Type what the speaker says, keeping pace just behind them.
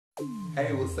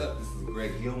Hey, what's up? This is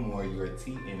Greg Gilmore, your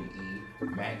TNE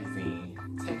Magazine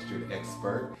textured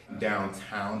expert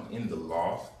downtown in the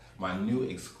loft, my new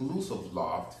exclusive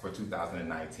loft for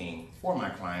 2019 for my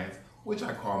clients, which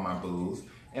I call my boos,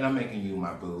 and I'm making you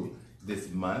my boo. This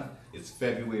month, it's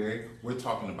February, we're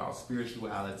talking about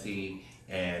spirituality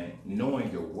and knowing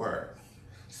your worth.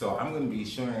 So I'm going to be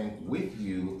sharing with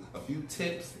you a few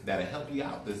tips that'll help you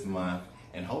out this month,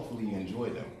 and hopefully you enjoy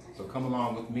them. So come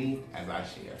along with me as I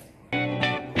share.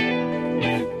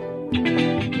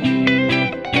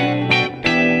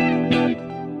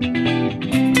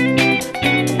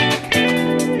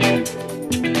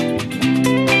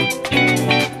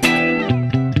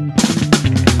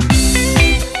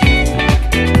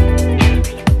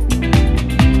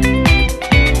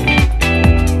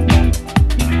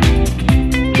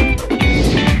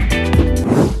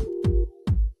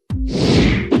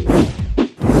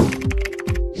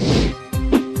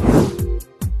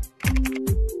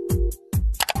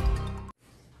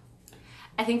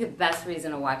 I think the best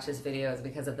reason to watch this video is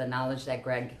because of the knowledge that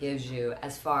Greg gives you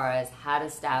as far as how to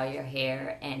style your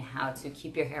hair and how to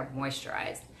keep your hair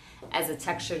moisturized. As a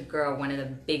textured girl, one of the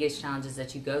biggest challenges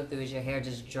that you go through is your hair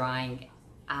just drying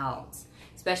out,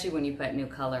 especially when you put new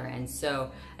color in.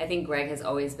 So I think Greg has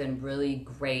always been really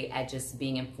great at just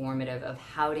being informative of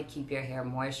how to keep your hair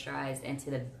moisturized and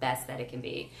to the best that it can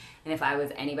be. And if I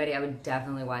was anybody, I would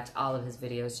definitely watch all of his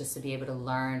videos just to be able to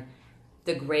learn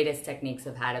the greatest techniques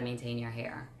of how to maintain your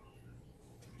hair.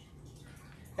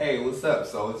 Hey, what's up?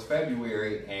 So it's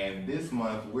February, and this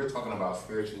month we're talking about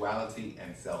spirituality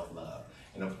and self-love.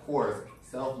 And of course,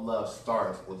 self-love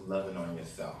starts with loving on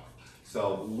yourself.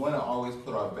 So we want to always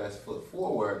put our best foot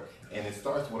forward, and it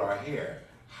starts with our hair.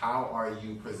 How are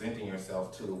you presenting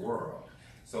yourself to the world?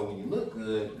 So when you look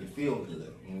good, you feel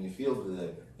good. When you feel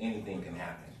good, anything can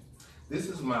happen. This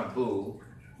is my boo,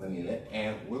 Mennia,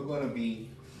 and we're going to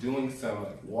be doing some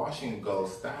wash and go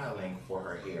styling for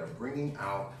her hair, bringing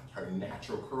out her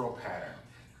natural curl pattern.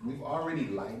 We've already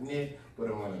lightened it, but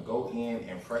I'm going to go in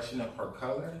and freshen up her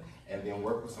color and then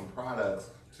work with some products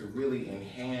to really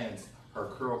enhance her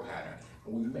curl pattern.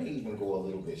 And we may even go a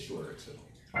little bit shorter too.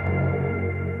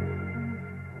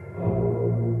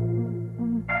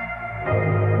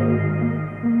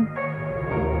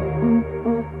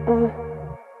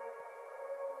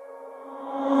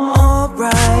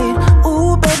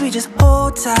 Just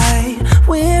hold tight,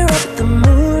 we're up at the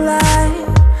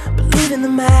moonlight, believe in the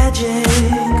magic.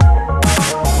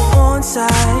 On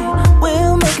side,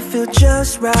 we'll make it feel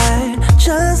just right.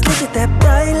 Just look at that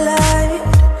bright light,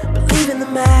 believe in the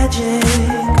magic.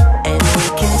 And we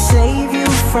can save you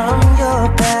from your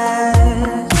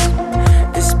past.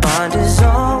 This bond is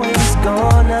always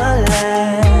gonna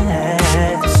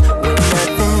last. When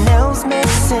nothing else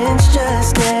makes sense,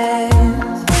 just dance.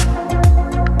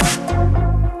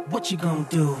 What you gonna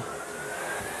do?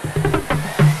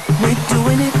 We're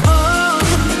doing it all.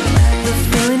 The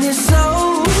feeling is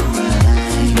so.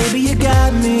 Maybe you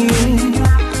got me.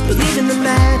 Believe in the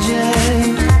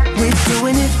magic. We're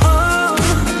doing it all.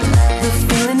 The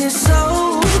feeling is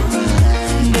so.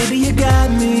 Maybe you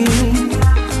got me.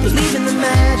 Believe in the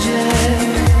magic.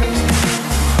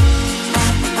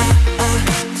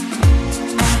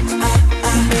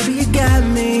 Maybe you got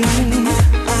me.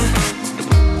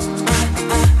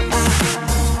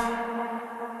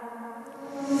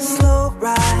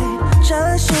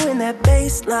 Just you in that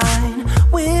baseline.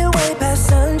 We're way past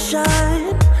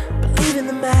sunshine. Believe in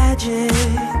the magic.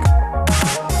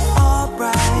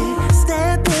 Alright,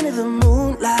 step into the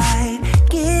moonlight.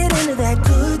 Get into that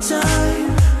good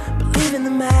time. Believe in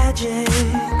the magic.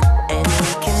 And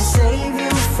we can save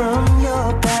you from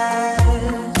your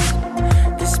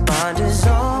past. This bond is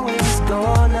always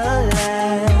gonna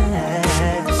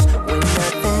last. When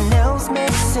nothing else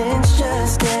makes sense,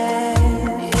 just dance.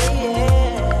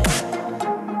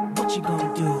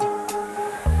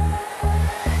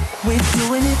 We're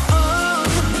doing it all.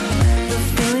 The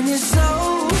feeling is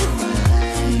so.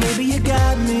 Maybe you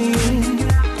got me.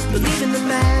 Believe in the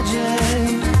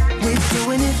magic. We're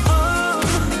doing it all.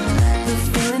 The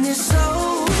feeling is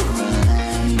so.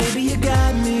 Maybe you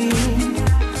got me.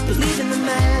 Believe in the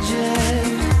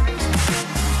magic.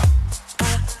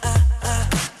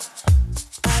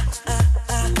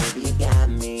 Maybe you got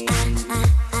me.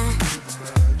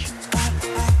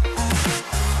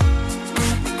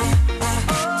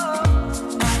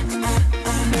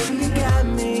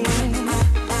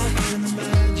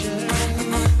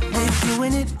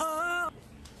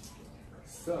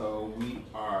 So we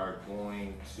are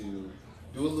going to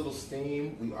do a little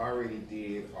steam. We already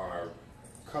did our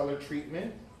color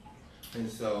treatment, and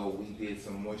so we did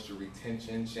some moisture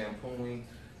retention shampooing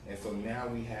And so now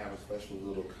we have a special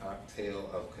little cocktail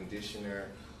of conditioner,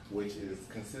 which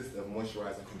consists of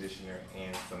moisturizing conditioner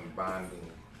and some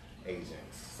bonding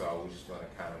agents. So we're just going to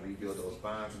kind of rebuild those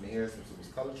bonds in the hair since it was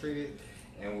color treated,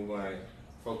 and we're going to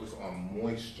focus on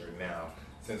moisture now,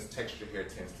 since textured hair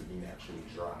tends to be naturally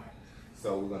dry.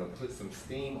 So we're going to put some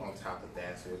steam on top of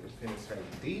that so it can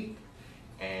penetrate deep,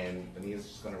 and Mennia's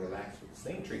just going to relax with the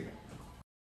steam treatment.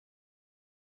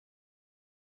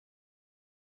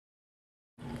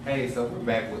 Hey, so we're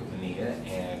back with Mennia,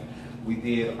 and we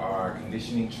did our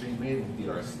conditioning treatment, we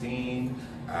did our steam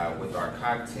with our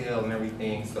cocktail and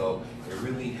everything, so it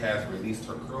really has released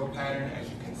her curl pattern, as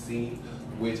you can see,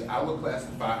 which I would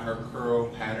classify her curl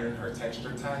pattern, her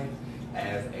texture type,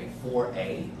 as a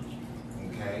 4A,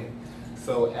 okay?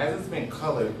 So as it's been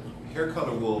colored, hair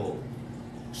color will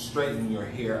straighten your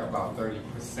hair about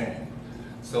 30%.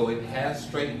 So it has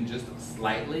straightened just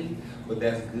slightly, but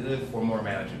that's good for more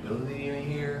manageability in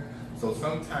the hair. So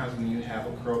sometimes when you have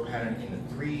a curl pattern in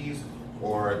the 3s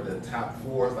or the top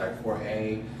 4s like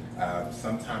 4A,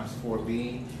 sometimes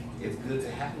 4B, it's good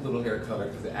to have a little hair color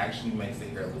because it actually makes the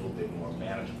hair a little bit more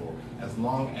manageable as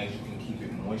long as you can keep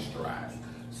it moisturized.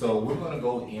 So we're going to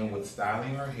go in with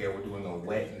styling our hair. We're doing a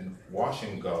wet and wash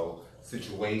and go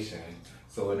situation.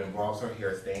 So it involves her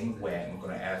hair staying wet, and we're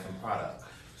going to add some product.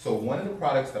 So one of the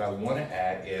products that I want to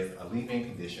add is a leave-in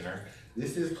conditioner.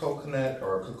 This is coconut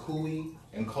or kukui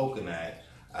and coconut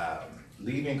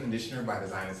leave-in conditioner by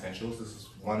Design Essentials. This is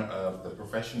one of the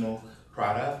professional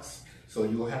products. So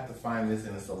you will have to find this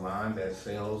in a salon that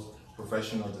sells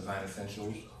professional Design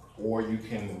Essentials, or you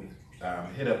can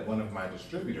hit up one of my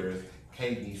distributors,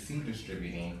 KBC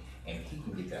Distributing, and he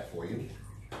can get that for you.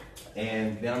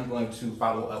 And then I'm going to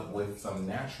follow up with some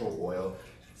natural oil,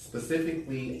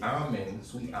 specifically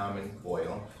sweet almond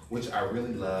oil, which I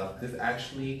really love. This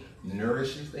actually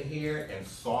nourishes the hair and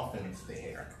softens the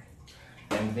hair.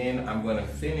 And then I'm going to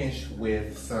finish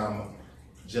with some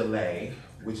gelée,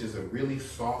 which is a really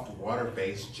soft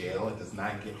water-based gel. It does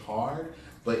not get hard,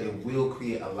 but it will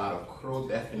create a lot of curl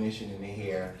definition in the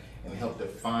hair and help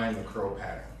define the curl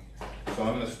pattern. So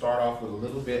I'm going to start off with a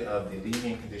little bit of the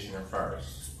leave-in conditioner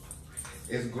first.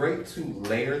 It's great to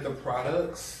layer the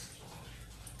products,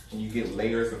 and you get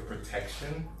layers of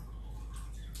protection.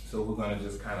 So we're going to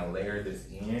just kind of layer this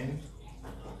in.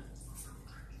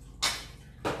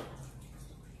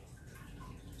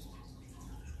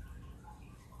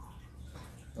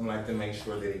 I like to make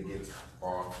sure that it gets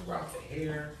all throughout the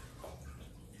hair.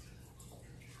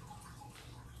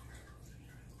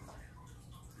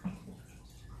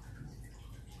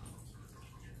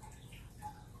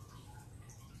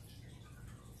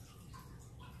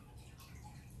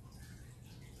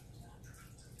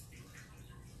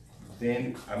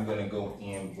 Then I'm going to go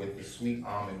in with the sweet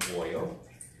almond oil.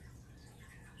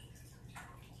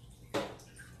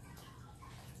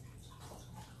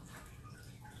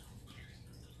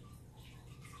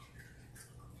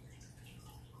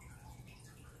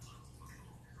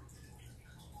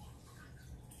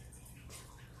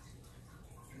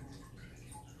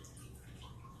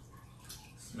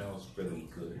 Smells really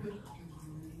good.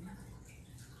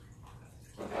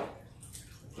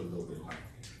 Put a little bit of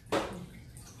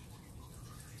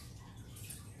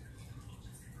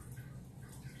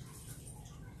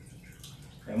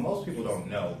And most people don't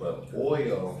know, but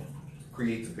oil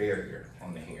creates a barrier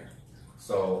on the hair.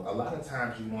 So a lot of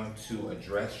times you want to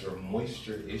address your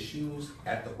moisture issues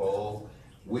at the bowl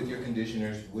with your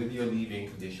conditioners, with your leave-in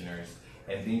conditioners,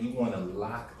 and then you want to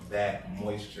lock that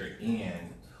moisture in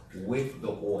with the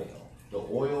oil. The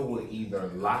oil will either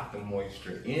lock the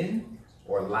moisture in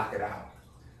or lock it out.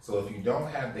 So if you don't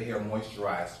have the hair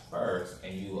moisturized first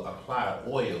and you apply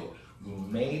oil, you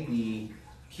may be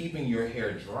keeping your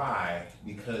hair dry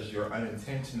because you're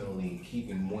unintentionally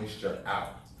keeping moisture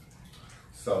out.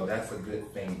 So that's a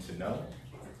good thing to know.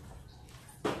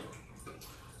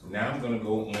 Now I'm going to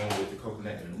go in with the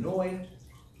coconut and Hanoi,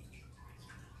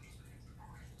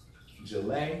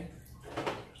 gelée,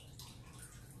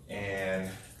 and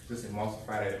just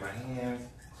emulsify that in my hands.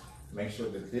 Make sure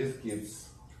that this gets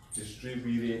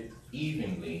distributed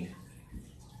evenly.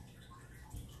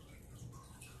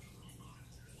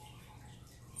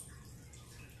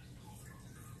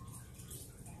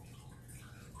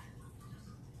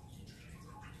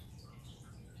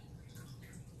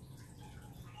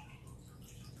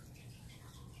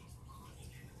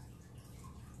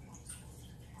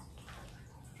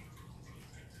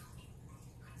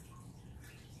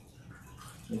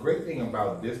 The great thing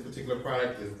about this particular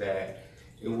product is that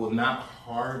it will not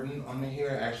harden on the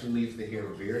hair. It actually leaves the hair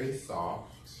very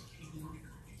soft,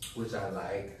 which I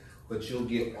like, but you'll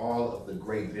get all of the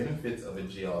great benefits of a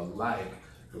gel like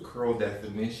the curl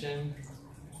definition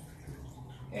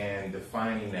and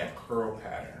defining that curl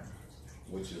pattern,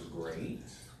 which is great.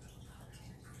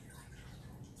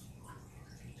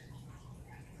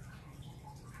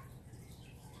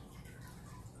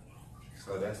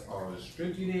 So that's all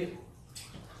distributed.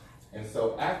 And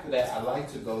so after that, I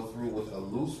like to go through with a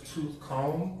loose tooth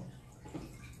comb.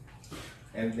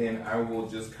 And then I will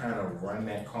just kind of run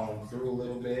that comb through a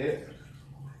little bit.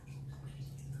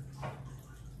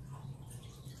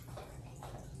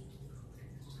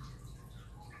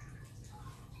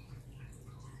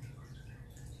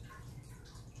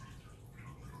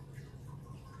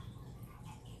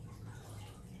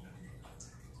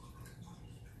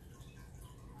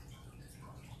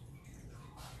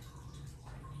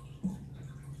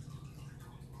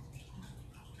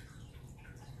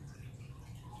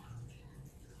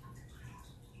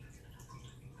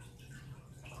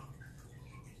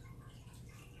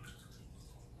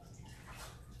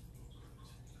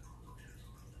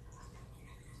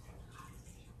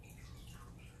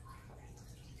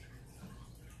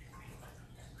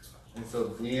 And so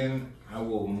then I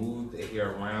will move the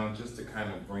hair around just to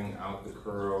kind of bring out the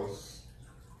curls.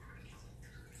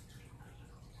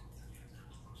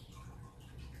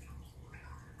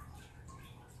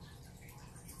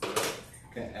 You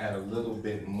can add a little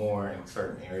bit more in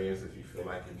certain areas if you feel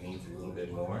like it needs a little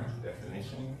bit more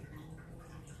definition.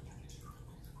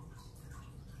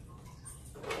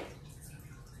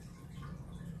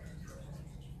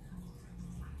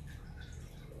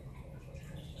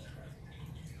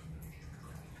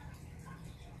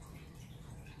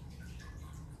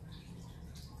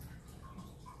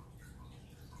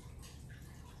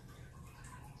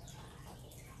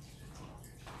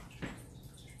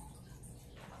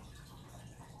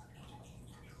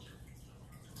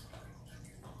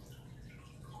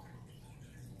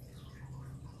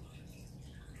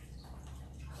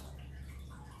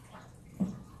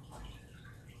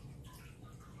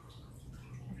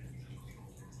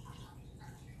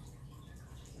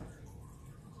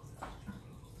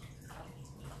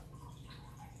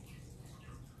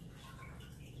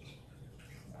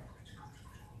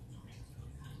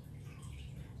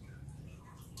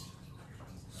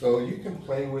 So you can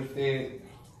play with it,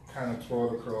 kind of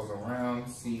twirl the curls around,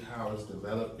 see how it's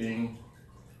developing.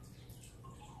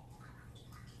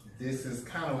 This is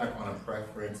kind of like on a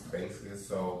preference basis,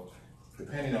 so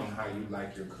depending on how you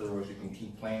like your curls, you can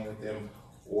keep playing with them,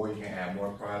 or you can add more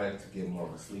product to get more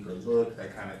of a sleeker look,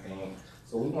 that kind of thing.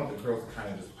 So we want the curls to kind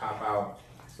of just pop out.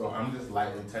 So I'm just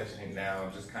lightly touching it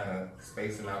now, just kind of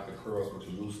spacing out the curls with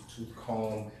the loose tooth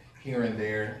comb here and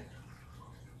there.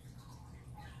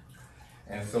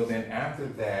 And so then after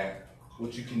that,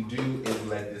 what you can do is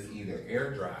let this either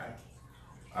air dry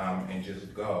and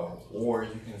just go, or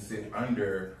you can sit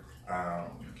under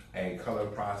a color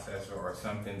processor or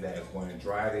something that is going to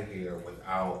dry the hair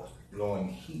without blowing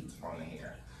heat on the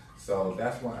hair. So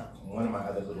that's why one of my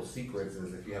other little secrets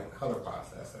is if you have a color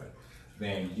processor,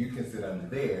 then you can sit under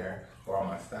there, for all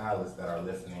my stylists that are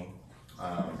listening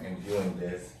and viewing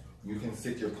this, you can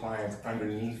sit your clients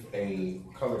underneath a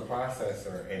color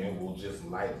processor and it will just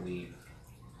lightly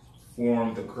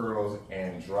form the curls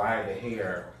and dry the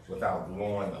hair without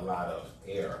blowing a lot of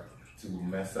air to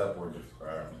mess up or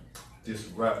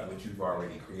disrupt what you've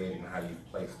already created and how you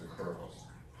place the curls.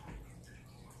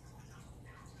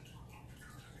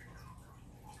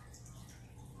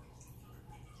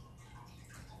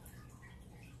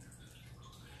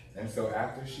 And so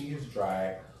after she is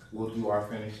dried, we'll do our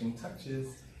finishing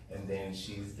touches and then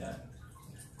she's done.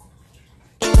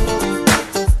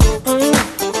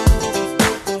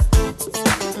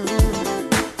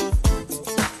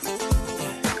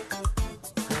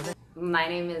 My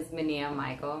name is Mennia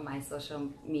Michael. My social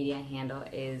media handle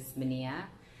is Mennia,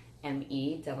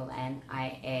 M-E-N-N-I-A.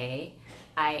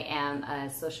 I am a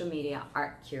social media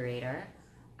art curator.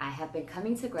 I have been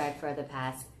coming to Greg for the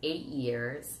past 8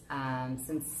 years.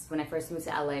 Since when I first moved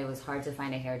to LA, it was hard to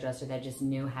find a hairdresser that just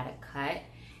knew how to cut,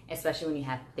 especially when you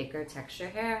have thicker texture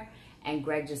hair, and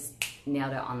Greg just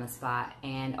nailed it on the spot.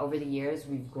 And over the years,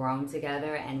 we've grown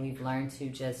together and we've learned to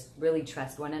just really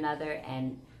trust one another,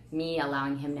 and me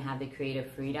allowing him to have the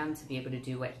creative freedom to be able to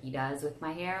do what he does with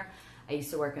my hair. I used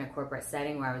to work in a corporate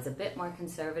setting where I was a bit more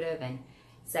conservative and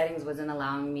settings wasn't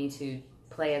allowing me to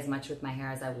play as much with my hair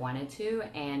as I wanted to,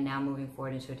 and now moving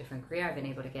forward into a different career, I've been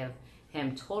able to give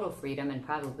him total freedom and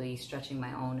probably stretching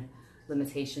my own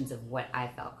limitations of what I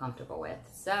felt comfortable with.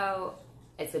 So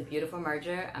it's a beautiful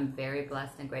merger. I'm very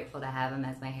blessed and grateful to have him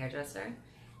as my hairdresser, and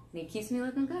he keeps me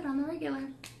looking good on the regular.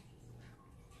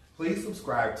 Please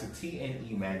subscribe to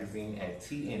TNE Magazine at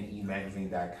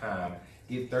tnemagazine.com.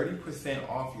 Get 30%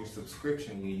 off your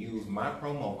subscription when you use my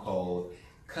promo code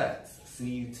CUTS,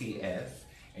 C-U-T-S,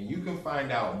 and you can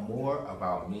find out more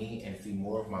about me and see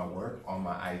more of my work on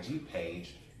my IG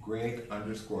page,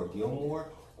 Greg_Gilmore,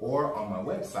 or on my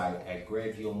website at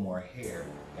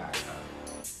greggilmorehair.com.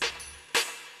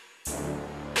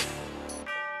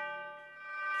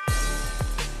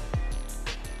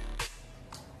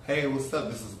 Hey, what's up?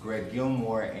 This is Greg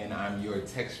Gilmore and I'm your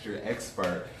texture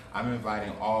expert. I'm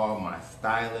inviting all my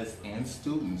stylists and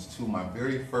students to my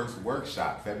very first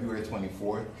workshop, February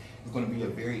 24th. It's going to be a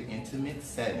very intimate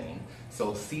setting,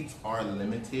 so seats are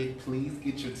limited. Please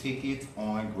get your tickets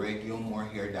on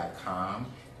greggilmorehair.com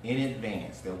in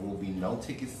advance. There will be no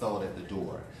tickets sold at the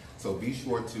door, so be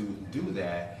sure to do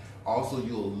that. Also,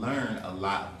 you'll learn a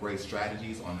lot of great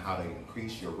strategies on how to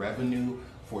increase your revenue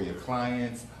for your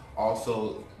clients.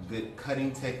 Also, good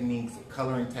cutting techniques,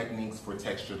 coloring techniques for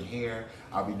textured hair.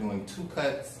 I'll be doing 2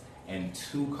 cuts and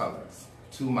 2 colors,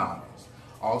 2 models.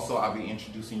 Also, I'll be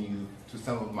introducing you to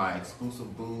some of my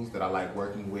exclusive boos that I like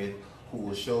working with, who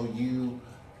will show you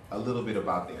a little bit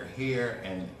about their hair,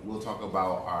 and we'll talk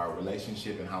about our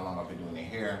relationship and how long I've been doing their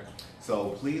hair.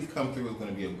 So please come through. It's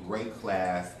going to be a great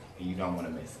class and you don't want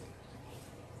to miss it.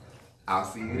 I'll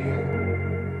see you there.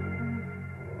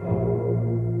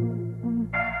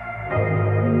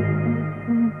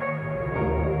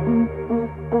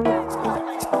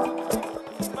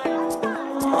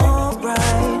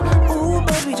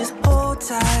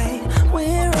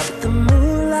 We're up at the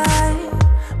moonlight,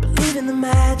 believe in the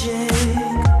magic.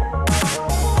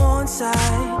 On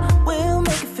site, we'll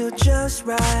make it feel just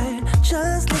right.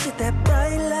 Just look at that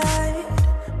bright light,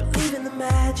 believe in the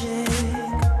magic.